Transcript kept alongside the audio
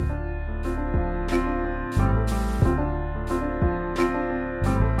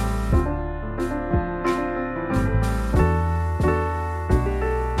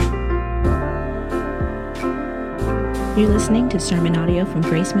You're listening to sermon audio from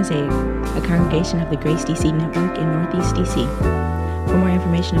Grace Mosaic, a congregation of the Grace DC Network in Northeast DC. For more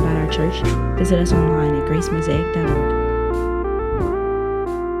information about our church, visit us online at gracemosaic.org.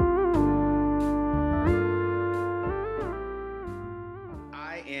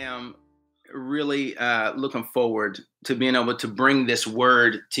 I am really looking forward to being able to bring this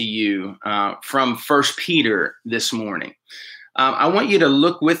word to you from 1 Peter this morning. I want you to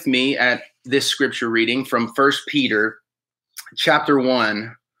look with me at this scripture reading from 1 Peter chapter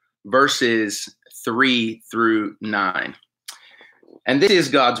 1, verses 3 through 9. And this is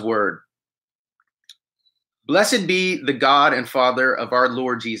God's word. Blessed be the God and Father of our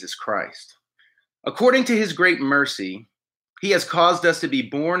Lord Jesus Christ. According to his great mercy, he has caused us to be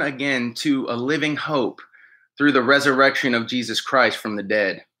born again to a living hope through the resurrection of Jesus Christ from the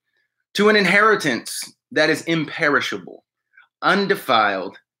dead, to an inheritance that is imperishable,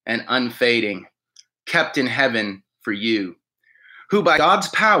 undefiled, and unfading, kept in heaven for you, who by God's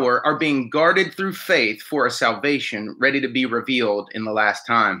power are being guarded through faith for a salvation ready to be revealed in the last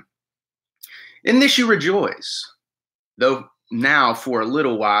time. In this you rejoice, though now for a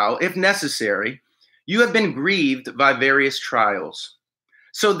little while, if necessary, you have been grieved by various trials,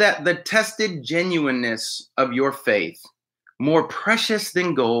 so that the tested genuineness of your faith, more precious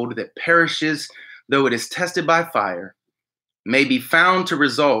than gold that perishes though it is tested by fire, may be found to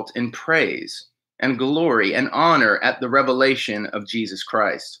result in praise and glory and honor at the revelation of Jesus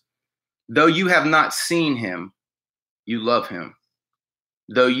Christ. Though you have not seen him, you love him.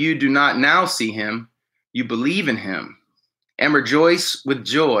 Though you do not now see him, you believe in him and rejoice with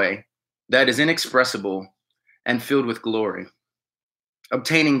joy that is inexpressible and filled with glory,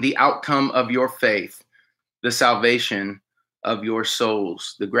 obtaining the outcome of your faith, the salvation of your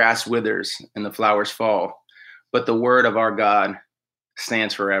souls. The grass withers and the flowers fall, but the word of our God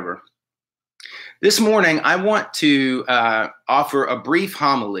stands forever. This morning, I want to offer a brief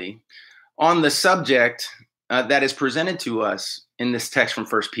homily on the subject that is presented to us in this text from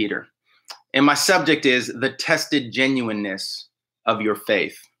 1 Peter. And my subject is the tested genuineness of your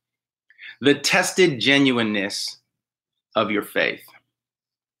faith. The tested genuineness of your faith.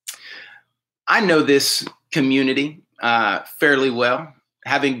 I know this community fairly well,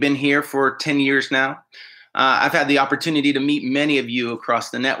 having been here for 10 years now. I've had the opportunity to meet many of you across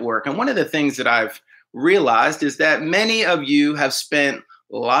the network. And one of the things that I've realized is that many of you have spent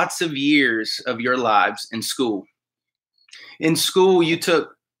lots of years of your lives in school. In school, you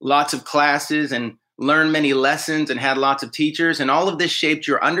took lots of classes and learned many lessons and had lots of teachers. And all of this shaped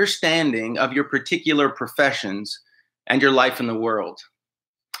your understanding of your particular professions and your life in the world.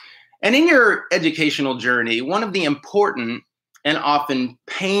 And in your educational journey, one of the important and often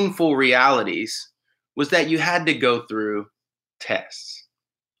painful realities was that you had to go through tests.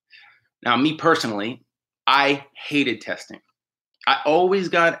 Now, me personally, I hated testing. I always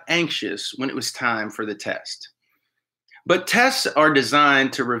got anxious when it was time for the test. But tests are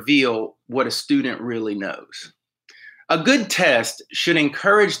designed to reveal what a student really knows. A good test should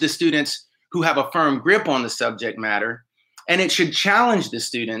encourage the students who have a firm grip on the subject matter, and it should challenge the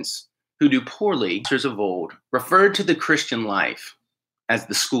students who do poorly. Teachers of old referred to the Christian life as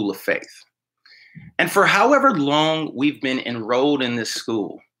the school of faith. And for however long we've been enrolled in this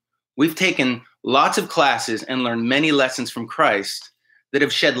school, we've taken lots of classes and learned many lessons from Christ that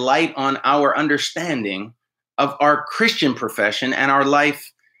have shed light on our understanding of our Christian profession and our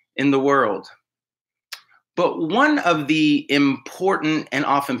life in the world. But one of the important and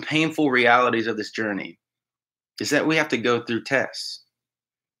often painful realities of this journey is that we have to go through tests.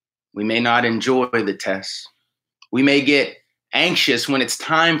 We may not enjoy the tests. We may get anxious when it's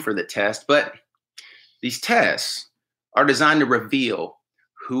time for the test, but these tests are designed to reveal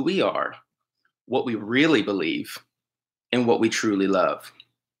who we are, what we really believe, and what we truly love.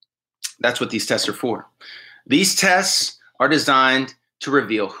 That's what these tests are for. These tests are designed to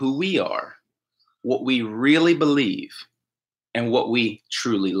reveal who we are, what we really believe, and what we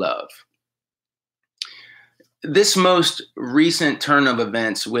truly love. This most recent turn of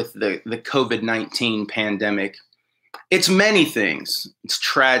events with the COVID-19 pandemic, it's many things. It's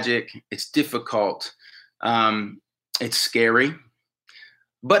tragic, it's difficult, it's scary.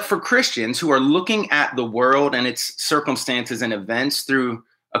 But for Christians who are looking at the world and its circumstances and events through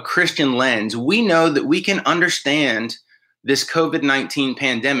a Christian lens, we know that we can understand this COVID-19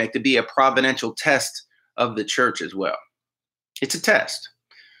 pandemic to be a providential test of the church as well. It's a test.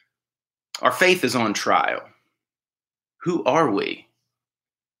 Our faith is on trial. Who are we?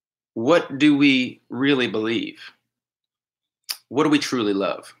 What do we really believe? What do we truly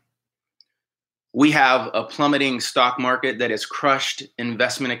love? We have a plummeting stock market that has crushed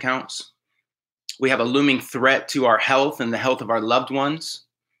investment accounts. We have a looming threat to our health and the health of our loved ones.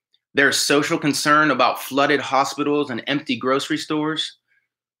 There's social concern about flooded hospitals and empty grocery stores.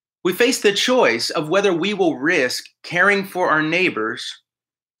 We face the choice of whether we will risk caring for our neighbors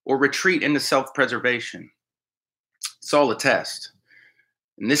or retreat into self-preservation. It's all a test.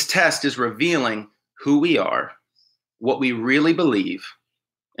 And this test is revealing who we are, what we really believe,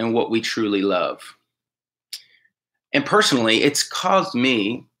 and what we truly love. And personally, it's caused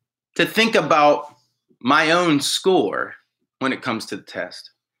me to think about my own score when it comes to the test.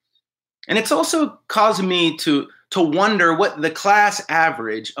 And it's also caused me to wonder what the class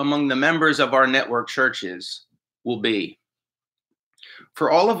average among the members of our network churches will be.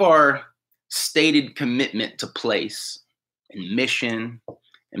 For all of our stated commitment to place and mission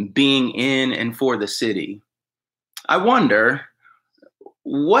and being in and for the city, I wonder,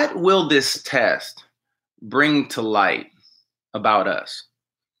 what will this test bring to light about us?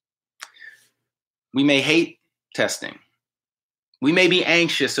 We may hate testing. We may be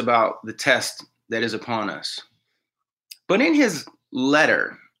anxious about the test that is upon us. But in his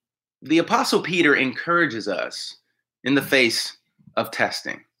letter, the Apostle Peter encourages us in the face of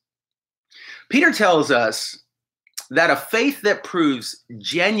testing. Peter tells us that a faith that proves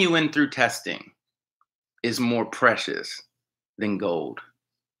genuine through testing is more precious than gold.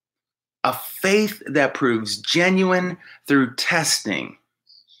 A faith that proves genuine through testing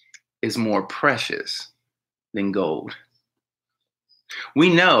is more precious than gold.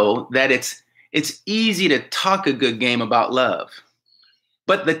 We know that it's easy to talk a good game about love,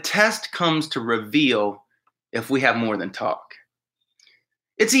 but the test comes to reveal if we have more than talk.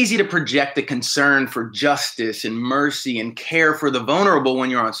 It's easy to project a concern for justice and mercy and care for the vulnerable when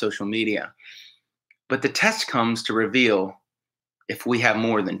you're on social media, but the test comes to reveal if we have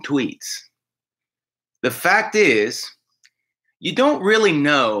more than tweets. The fact is, you don't really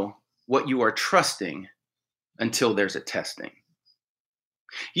know what you are trusting until there's a testing.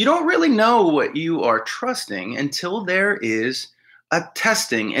 You don't really know what you are trusting until there is a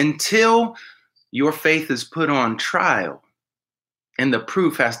testing, until your faith is put on trial and the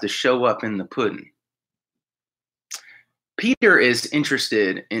proof has to show up in the pudding. Peter is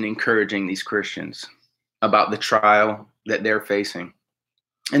interested in encouraging these Christians about the trial that they're facing.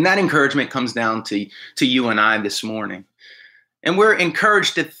 And that encouragement comes down to you and I this morning. And we're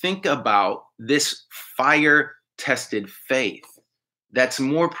encouraged to think about this fire-tested faith that's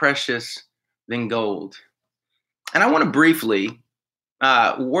more precious than gold. And I want to briefly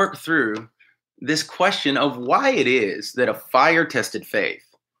work through this question of why it is that a fire-tested faith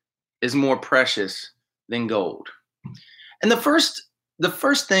is more precious than gold. And the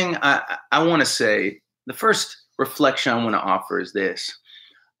first thing I want to say, the first reflection I want to offer is this.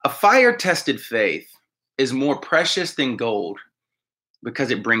 A fire-tested faith is more precious than gold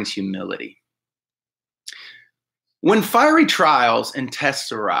because it brings humility. When fiery trials and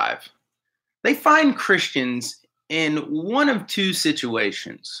tests arrive, they find Christians in one of two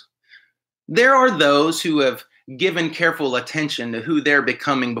situations. There are those who have given careful attention to who they're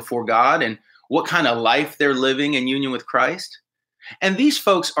becoming before God and what kind of life they're living in union with Christ. And these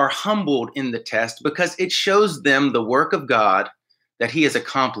folks are humbled in the test because it shows them the work of God that He has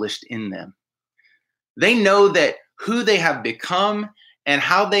accomplished in them. They know that who they have become and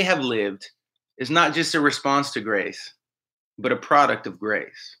how they have lived is not just a response to grace, but a product of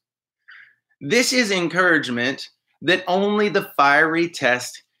grace. This is encouragement that only the fiery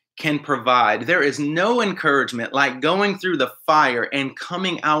test can provide. There is no encouragement like going through the fire and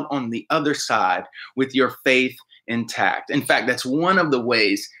coming out on the other side with your faith intact. In fact, that's one of the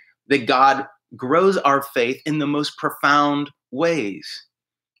ways that God grows our faith in the most profound ways.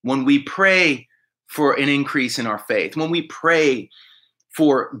 When we pray for an increase in our faith, when we pray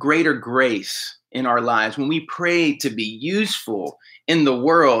for greater grace in our lives, when we pray to be useful in the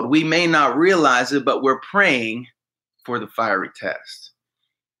world, we may not realize it, but we're praying for the fiery test.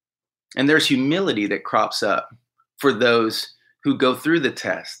 And there's humility that crops up for those who go through the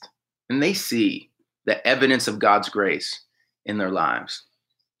test and they see the evidence of God's grace in their lives.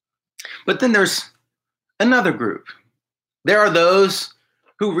 But then there's another group. There are those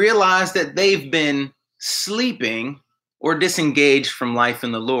who realize that they've been sleeping or disengaged from life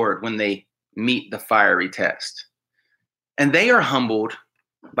in the Lord when they meet the fiery test. And they are humbled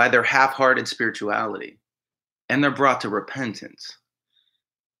by their half-hearted spirituality, and they're brought to repentance.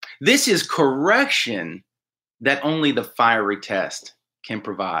 This is correction that only the fiery test can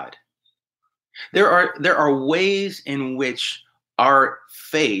provide. There are ways in which our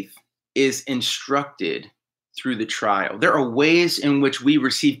faith is instructed through the trial. There are ways in which we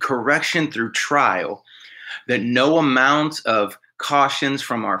receive correction through trial that no amount of cautions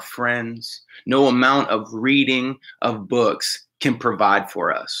from our friends, no amount of reading of books can provide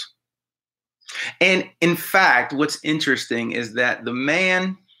for us. And in fact, what's interesting is that the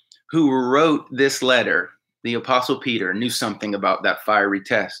man who wrote this letter, the Apostle Peter, knew something about that fiery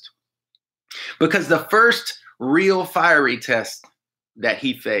test. Because the first real fiery test that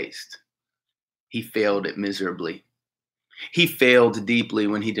he faced, he failed it miserably. He failed deeply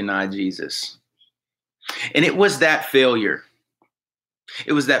when he denied Jesus. And it was that failure.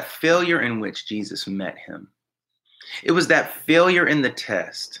 It was that failure in which Jesus met him. It was that failure in the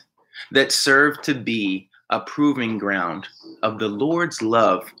test that served to be a proving ground of the Lord's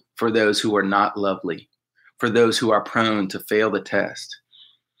love for those who are not lovely, for those who are prone to fail the test.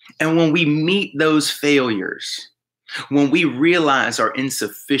 And when we meet those failures, when we realize our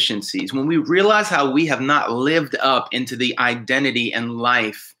insufficiencies, when we realize how we have not lived up into the identity and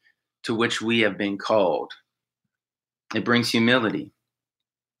life to which we have been called, it brings humility.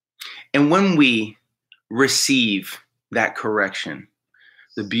 And when we receive that correction,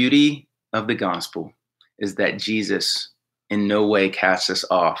 the beauty of the gospel is that Jesus in no way casts us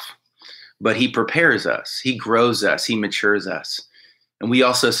off, but he prepares us, he grows us, he matures us. And we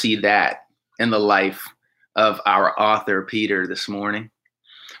also see that in the life of our author, Peter, this morning.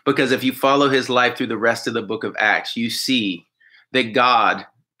 Because if you follow his life through the rest of the book of Acts, you see that God,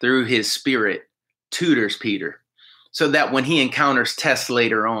 through his Spirit, tutors Peter so that when he encounters tests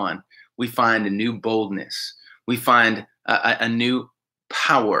later on, we find a new boldness. We find a new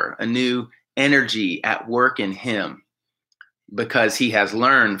power, a new energy at work in him because he has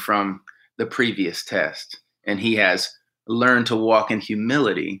learned from the previous test and he has learned to walk in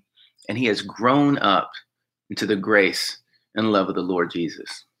humility and he has grown up into the grace and love of the Lord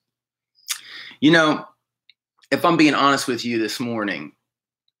Jesus. You know, if I'm being honest with you this morning,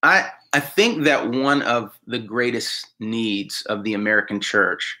 I think that one of the greatest needs of the American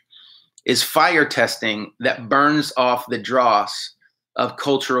church is fire testing that burns off the dross of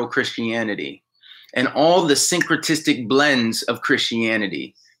cultural Christianity and all the syncretistic blends of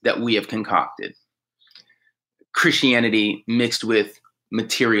Christianity that we have concocted. Christianity mixed with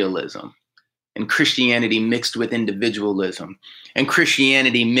materialism, and Christianity mixed with individualism, and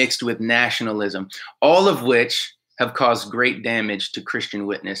Christianity mixed with nationalism, all of which have caused great damage to Christian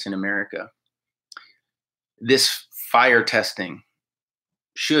witness in America. This fire testing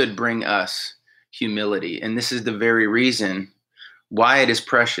should bring us humility, and this is the very reason why it is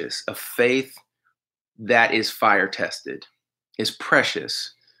precious. A faith that is fire tested is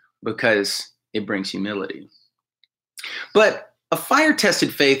precious because it brings humility. But a fire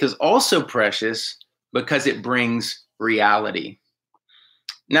tested faith is also precious because it brings reality.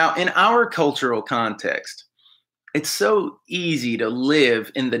 Now, in our cultural context, it's so easy to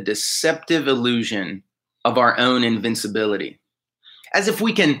live in the deceptive illusion of our own invincibility, as if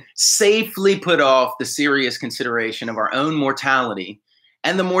we can safely put off the serious consideration of our own mortality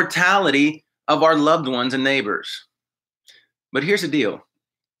and the mortality of our loved ones and neighbors. But here's the deal.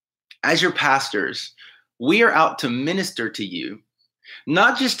 As your pastors, we are out to minister to you,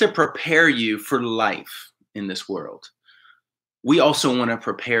 not just to prepare you for life in this world. We also want to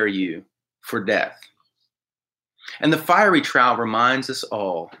prepare you for death. And the fiery trial reminds us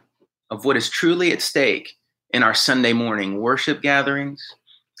all of what is truly at stake in our Sunday morning worship gatherings,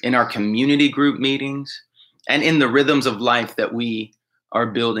 in our community group meetings, and in the rhythms of life that we are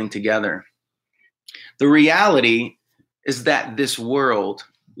building together. The reality is that this world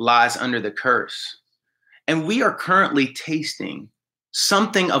lies under the curse, and we are currently tasting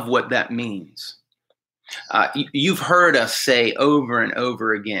something of what that means. You've heard us say over and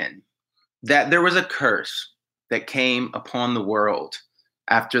over again that there was a curse that came upon the world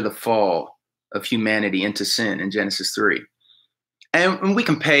after the fall of humanity into sin in Genesis 3. And we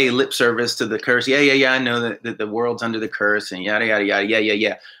can pay lip service to the curse. Yeah, I know that the world's under the curse and yada, yada, yada,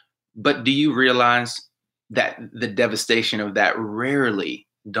 yeah. But do you realize that the devastation of that rarely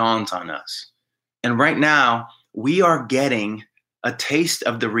dawns on us? And right now, we are getting a taste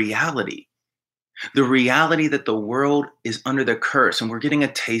of the reality that the world is under the curse, and we're getting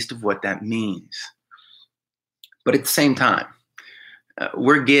a taste of what that means. But at the same time,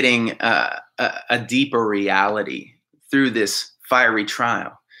 we're getting a deeper reality through this fiery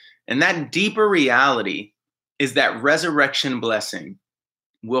trial. And that deeper reality is that resurrection blessing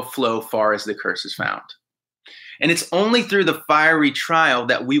will flow far as the curse is found. And it's only through the fiery trial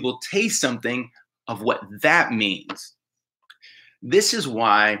that we will taste something of what that means. This is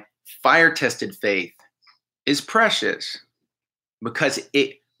why fire-tested faith is precious, because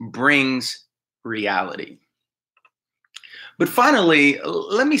it brings reality. But finally,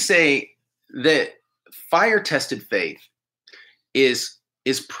 let me say that fire-tested faith is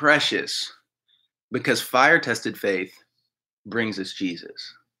precious because fire-tested faith brings us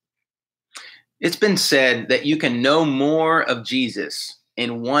Jesus. It's been said that you can know more of Jesus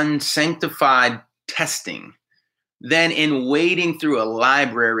in one sanctified testing than in wading through a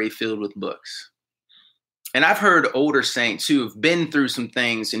library filled with books. And I've heard older saints who have been through some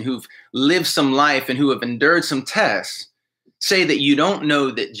things and who've lived some life and who have endured some tests say that you don't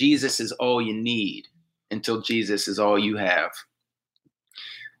know that Jesus is all you need until Jesus is all you have.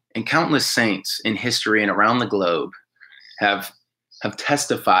 And countless saints in history and around the globe have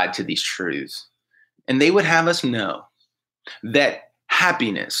testified to these truths. And they would have us know that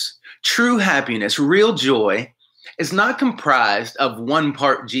happiness, true happiness, real joy, is not comprised of 1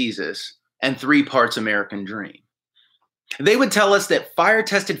 part Jesus and 3 parts American dream. They would tell us that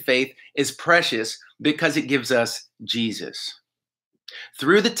fire-tested faith is precious because it gives us Jesus.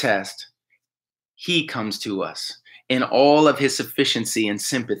 Through the test, he comes to us in all of his sufficiency and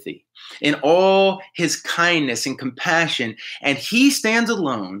sympathy, in all his kindness and compassion, and he stands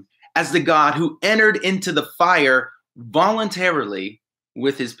alone as the God who entered into the fire voluntarily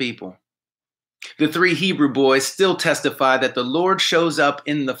with his people. The 3 Hebrew boys still testify that the Lord shows up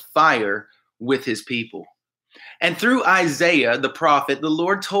in the fire with his people. And through Isaiah, the prophet, the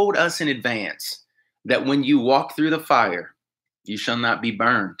Lord told us in advance that when you walk through the fire, you shall not be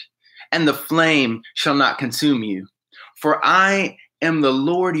burned, and the flame shall not consume you. For I am the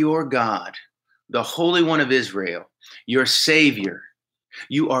Lord your God, the Holy One of Israel, your Savior.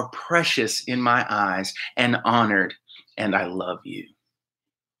 You are precious in my eyes and honored, and I love you.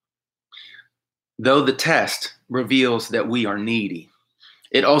 Though the test reveals that we are needy,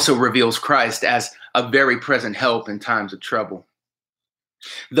 it also reveals Christ as a very present help in times of trouble.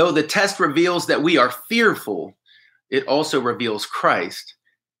 Though the test reveals that we are fearful, it also reveals Christ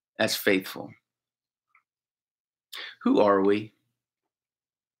as faithful. Who are we?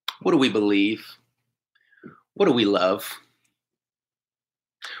 What do we believe? What do we love?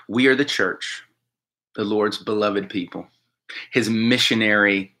 We are the church, the Lord's beloved people, his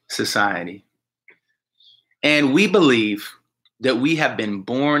missionary society. And we believe that we have been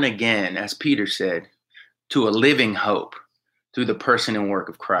born again, as Peter said, to a living hope through the person and work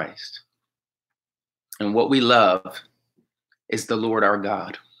of Christ. And what we love is the Lord our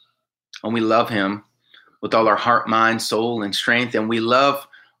God. And we love him with all our heart, mind, soul, and strength. And we love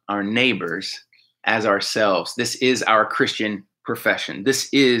our neighbors as ourselves. This is our Christian profession. This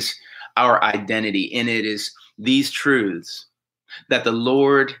is our identity. And it is these truths that the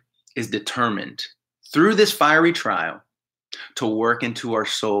Lord is determined through this fiery trial to work into our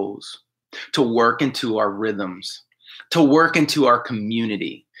souls, to work into our rhythms, to work into our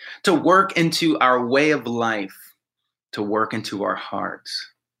community, to work into our way of life, to work into our hearts.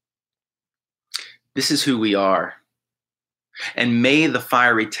 This is who we are. And may the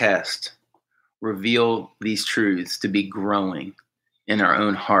fiery test reveal these truths to be growing in our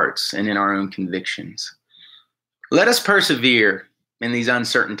own hearts and in our own convictions. Let us persevere in these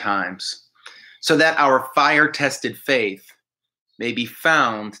uncertain times so that our fire-tested faith may be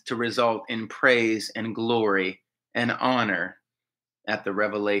found to result in praise and glory and honor at the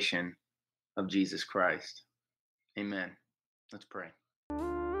revelation of Jesus Christ. Amen. Let's pray.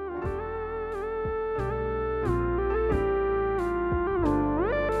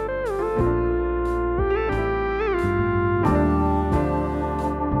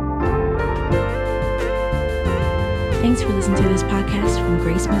 Thanks for listening to this podcast from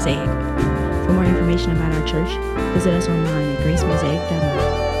Grace Mosaic. For more information about our church, visit us online at gracemosaic.org.